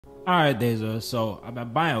All right, Daeza. So I've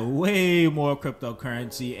been buying way more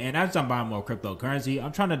cryptocurrency, and as I'm buying more cryptocurrency,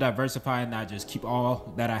 I'm trying to diversify and not just keep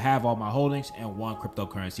all that I have, all my holdings, in one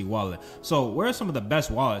cryptocurrency wallet. So, where are some of the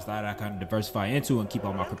best wallets that I can diversify into and keep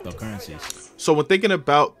all my cryptocurrencies? So when thinking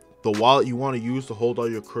about the wallet you want to use to hold all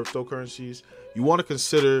your cryptocurrencies, you want to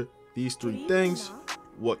consider these three things: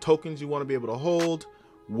 what tokens you want to be able to hold,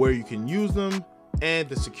 where you can use them, and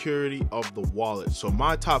the security of the wallet. So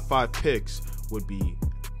my top 5 picks would be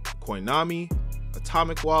Coinami,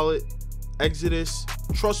 Atomic Wallet, Exodus,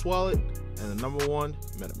 Trust Wallet, and the number one,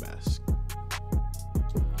 MetaMask.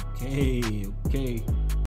 Okay.